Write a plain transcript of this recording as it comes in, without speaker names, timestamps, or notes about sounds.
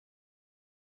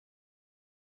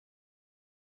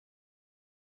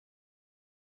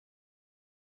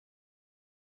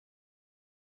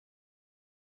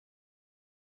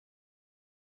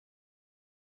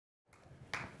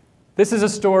This is a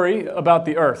story about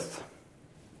the Earth.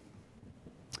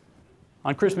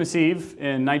 On Christmas Eve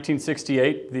in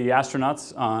 1968, the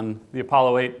astronauts on the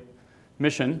Apollo 8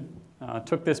 mission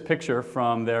took this picture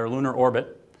from their lunar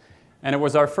orbit, and it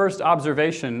was our first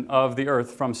observation of the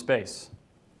Earth from space.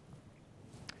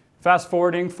 Fast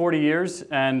forwarding 40 years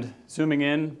and zooming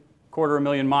in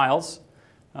 250,000 miles,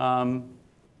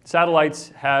 satellites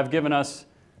have given us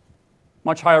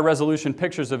much higher resolution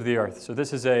pictures of the Earth. So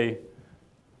this is a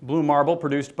blue marble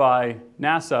produced by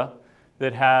NASA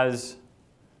that has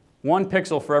 1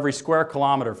 pixel for every square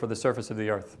kilometer for the surface of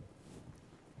the Earth.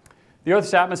 The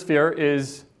Earth's atmosphere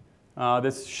is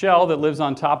this shell that lives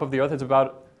on top of the Earth. It's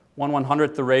about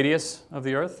 1/100th the radius of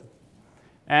the Earth.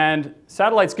 And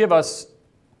satellites give us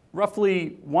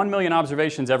roughly 1 million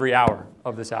observations every hour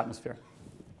of this atmosphere.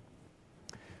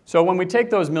 So when we take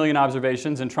those million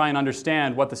observations and try and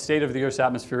understand what the state of the Earth's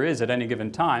atmosphere is at any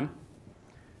given time,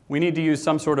 we need to use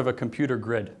some sort of a computer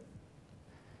grid.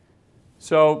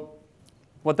 So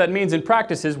what that means in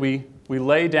practice is we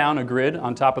lay down a grid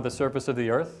on top of the surface of the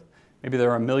Earth. Maybe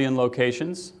there are 1 million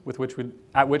locations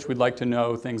at which we'd like to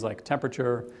know things like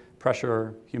temperature,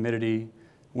 pressure, humidity,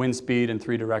 wind speed in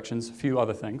 3 directions, a few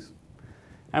other things.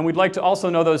 And we'd like to also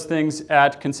know those things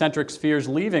at concentric spheres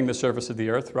leaving the surface of the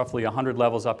Earth, roughly 100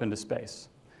 levels up into space.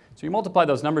 So you multiply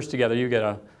those numbers together, you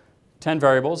get 10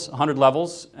 variables, 100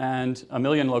 levels, and 1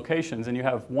 million locations, and you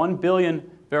have 1 billion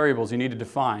variables you need to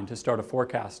define to start a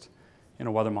forecast in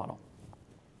a weather model.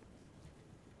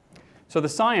 So the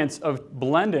science of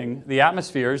blending the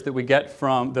atmospheres that we get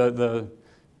from the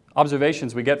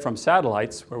observations we get from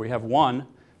satellites, where we have 1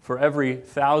 for every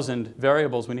 1,000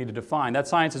 variables we need to define, that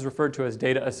science is referred to as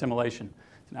data assimilation.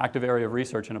 It's an active area of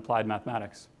research in applied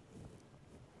mathematics.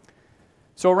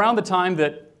 So around the time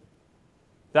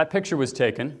that picture was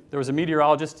taken, there was a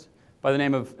meteorologist by the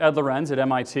name of Ed Lorenz at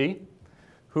MIT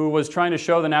who was trying to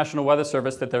show the National Weather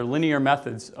Service that their linear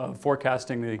methods of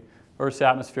forecasting the Earth's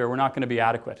atmosphere were not going to be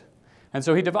adequate. And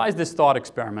so he devised this thought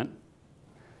experiment.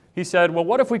 He said, well,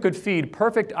 what if we could feed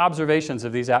perfect observations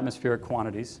of these atmospheric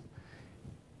quantities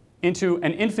into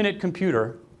an infinite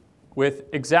computer with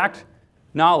exact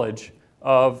knowledge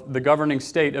of the governing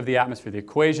state of the atmosphere, the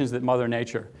equations that Mother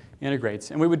Nature integrates.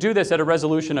 And we would do this at a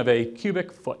resolution of a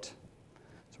cubic foot.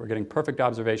 So we're getting perfect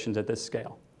observations at this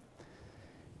scale.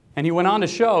 And he went on to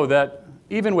show that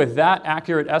even with that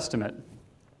accurate estimate,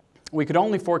 we could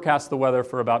only forecast the weather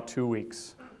for about 2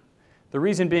 weeks. The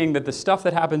reason being that the stuff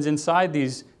that happens inside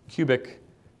these cubic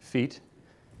feet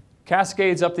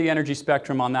cascades up the energy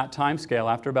spectrum on that time scale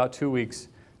after about 2 weeks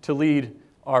to lead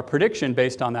our prediction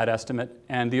based on that estimate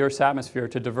and the Earth's atmosphere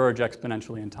to diverge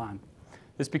exponentially in time.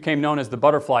 This became known as the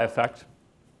butterfly effect,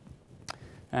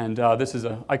 and this is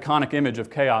an iconic image of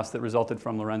chaos that resulted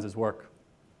from Lorenz's work.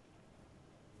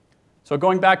 So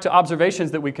going back to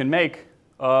observations that we can make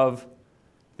of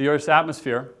the Earth's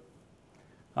atmosphere,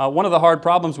 one of the hard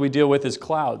problems we deal with is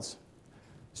clouds.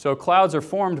 So clouds are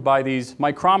formed by these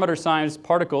micrometer-sized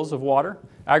particles of water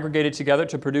aggregated together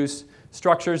to produce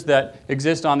structures that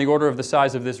exist on the order of the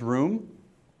size of this room.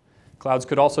 Clouds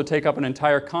could also take up an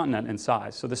entire continent in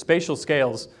size. So the spatial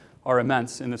scales are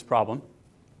immense in this problem.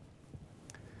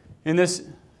 In this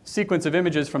sequence of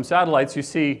images from satellites, you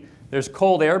see there's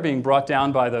cold air being brought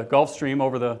down by the Gulf Stream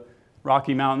over the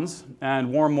Rocky Mountains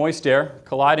and warm, moist air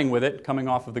colliding with it coming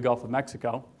off of the Gulf of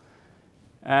Mexico.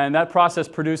 And that process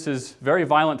produces very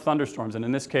violent thunderstorms, and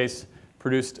in this case,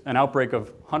 produced an outbreak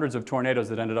of hundreds of tornadoes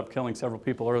that ended up killing several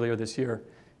people earlier this year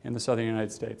in the southern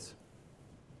United States.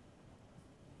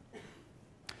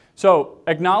 So,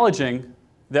 acknowledging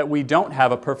that we don't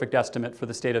have a perfect estimate for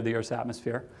the state of the Earth's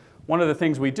atmosphere, one of the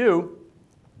things we do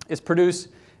is produce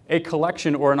a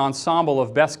collection or an ensemble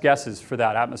of best guesses for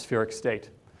that atmospheric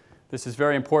state. This is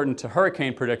very important to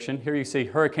hurricane prediction. Here you see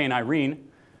Hurricane Irene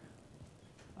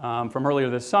from earlier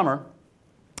this summer.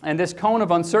 And this cone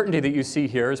of uncertainty that you see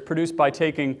here is produced by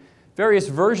taking various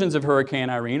versions of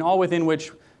Hurricane Irene, all within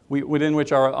which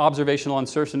our observational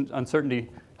uncertainty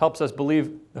helps us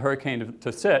believe the hurricane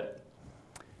to sit,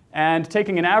 and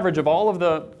taking an average of all of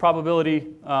the probability,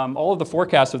 all of the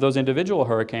forecasts of those individual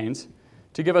hurricanes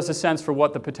to give us a sense for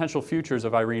what the potential futures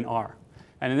of Irene are.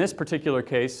 And in this particular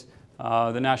case,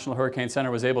 the National Hurricane Center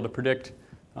was able to predict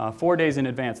 4 days in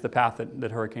advance the path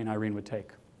that Hurricane Irene would take.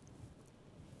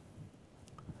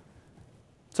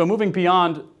 So moving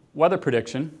beyond weather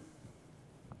prediction,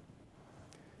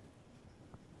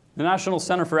 the National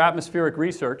Center for Atmospheric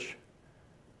Research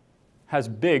has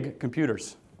big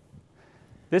computers.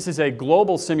 This is a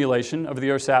global simulation of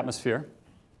the Earth's atmosphere,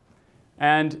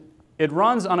 and it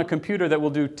runs on a computer that will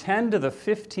do 10 to the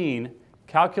 15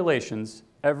 calculations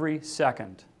every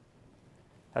second.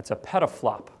 That's a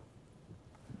petaflop.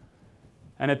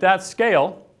 And at that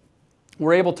scale,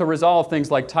 we're able to resolve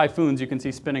things like typhoons you can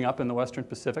see spinning up in the Western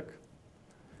Pacific,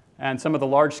 and some of the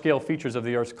large-scale features of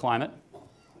the Earth's climate.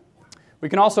 We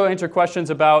can also answer questions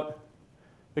about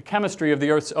the chemistry of the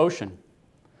Earth's ocean.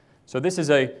 So this is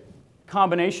a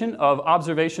combination of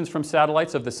observations from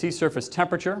satellites of the sea surface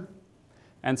temperature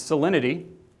and salinity,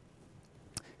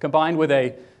 combined with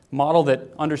a model that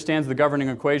understands the governing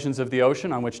equations of the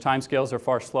ocean, on which timescales are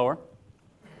far slower.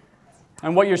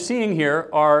 And what you're seeing here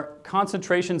are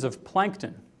concentrations of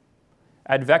plankton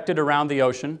advected around the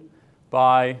ocean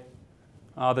by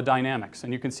the dynamics.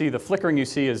 And you can see the flickering you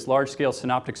see is large-scale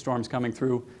synoptic storms coming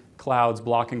through clouds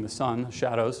blocking the sun,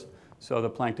 shadows, so the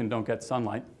plankton don't get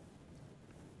sunlight.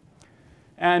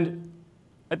 And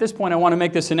at this point, I want to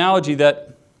make this analogy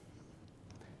that,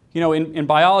 in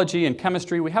biology and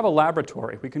chemistry, we have a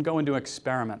laboratory. We can go and do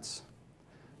experiments,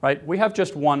 right? We have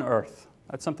just one Earth.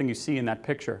 That's something you see in that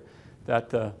picture that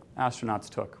the astronauts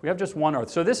took. We have just one Earth.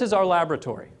 So this is our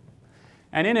laboratory.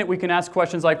 And in it, we can ask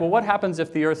questions like, well, what happens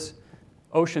if the Earth's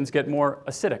oceans get more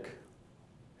acidic?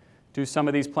 Do some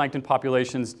of these plankton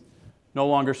populations no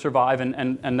longer survive?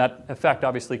 And that effect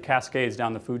obviously cascades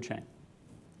down the food chain.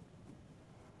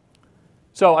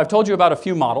 So I've told you about a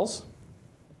few models,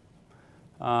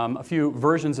 a few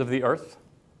versions of the Earth,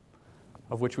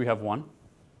 of which we have one.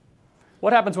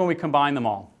 What happens when we combine them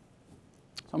all?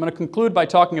 So I'm going to conclude by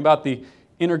talking about the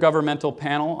Intergovernmental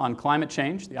Panel on Climate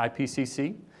Change, the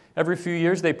IPCC. Every few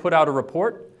years they put out a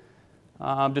report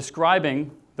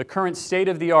describing the current state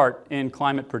of the art in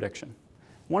climate prediction.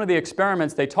 One of the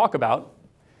experiments they talk about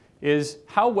is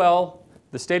how well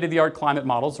the state-of-the-art climate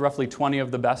models, roughly 20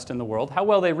 of the best in the world, how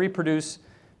well they reproduce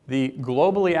the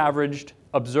globally averaged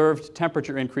observed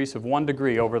temperature increase of 1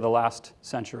 degree over the last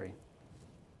century.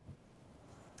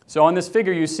 So on this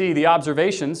figure you see the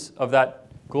observations of that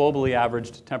globally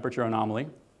averaged temperature anomaly.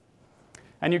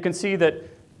 And you can see that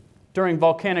during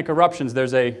volcanic eruptions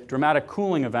there's a dramatic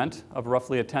cooling event of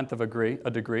roughly 1/10 of a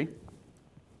degree.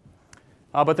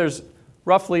 But there's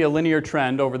roughly a linear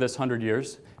trend over this 100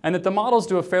 years. And that the models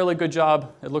do a fairly good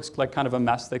job. It looks like kind of a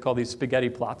mess. They call these spaghetti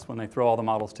plots when they throw all the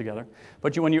models together.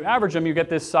 But when you average them, you get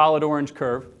this solid orange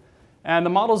curve. And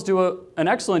the models do an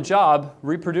excellent job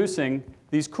reproducing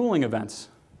these cooling events,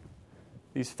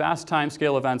 these fast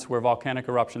timescale events where volcanic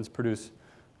eruptions produce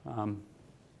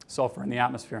sulfur in the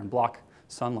atmosphere and block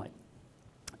sunlight.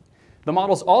 The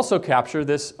models also capture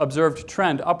this observed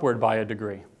trend upward by 1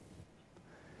 degree.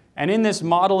 And in this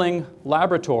modeling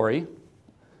laboratory,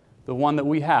 the one that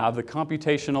we have, the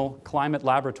Computational Climate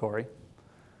Laboratory,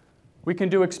 we can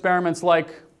do experiments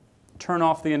like turn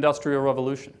off the Industrial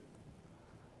Revolution.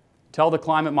 Tell the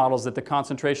climate models that the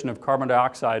concentration of carbon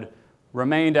dioxide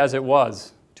remained as it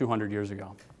was 200 years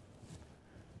ago.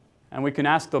 And we can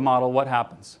ask the model what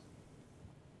happens.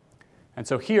 And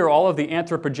so here, all of the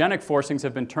anthropogenic forcings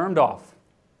have been turned off.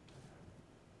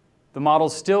 The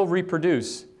models still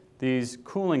reproduce these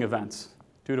cooling events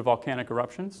due to volcanic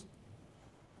eruptions.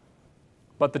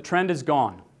 But the trend is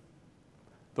gone.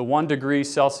 The 1 degree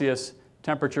Celsius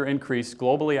temperature increase,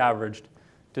 globally averaged,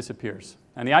 disappears.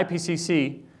 And the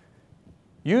IPCC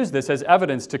used this as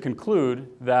evidence to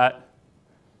conclude that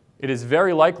it is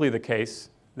very likely the case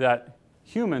that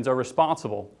humans are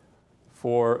responsible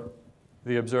for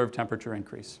the observed temperature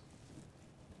increase.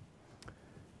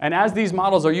 And as these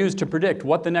models are used to predict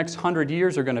what the next 100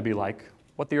 years are going to be like,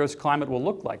 what the Earth's climate will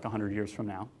look like 100 years from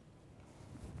now,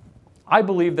 I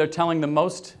believe they're telling the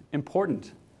most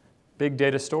important big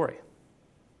data story.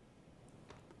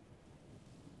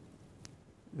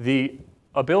 The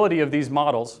ability of these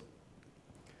models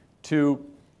to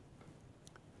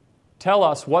tell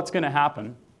us what's going to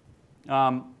happen.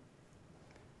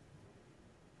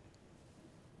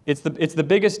 It's the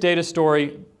biggest data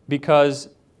story because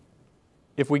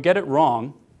if we get it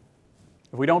wrong,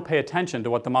 if we don't pay attention to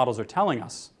what the models are telling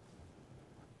us,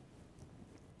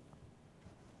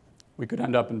 we could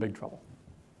end up in big trouble.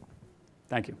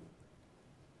 Thank you.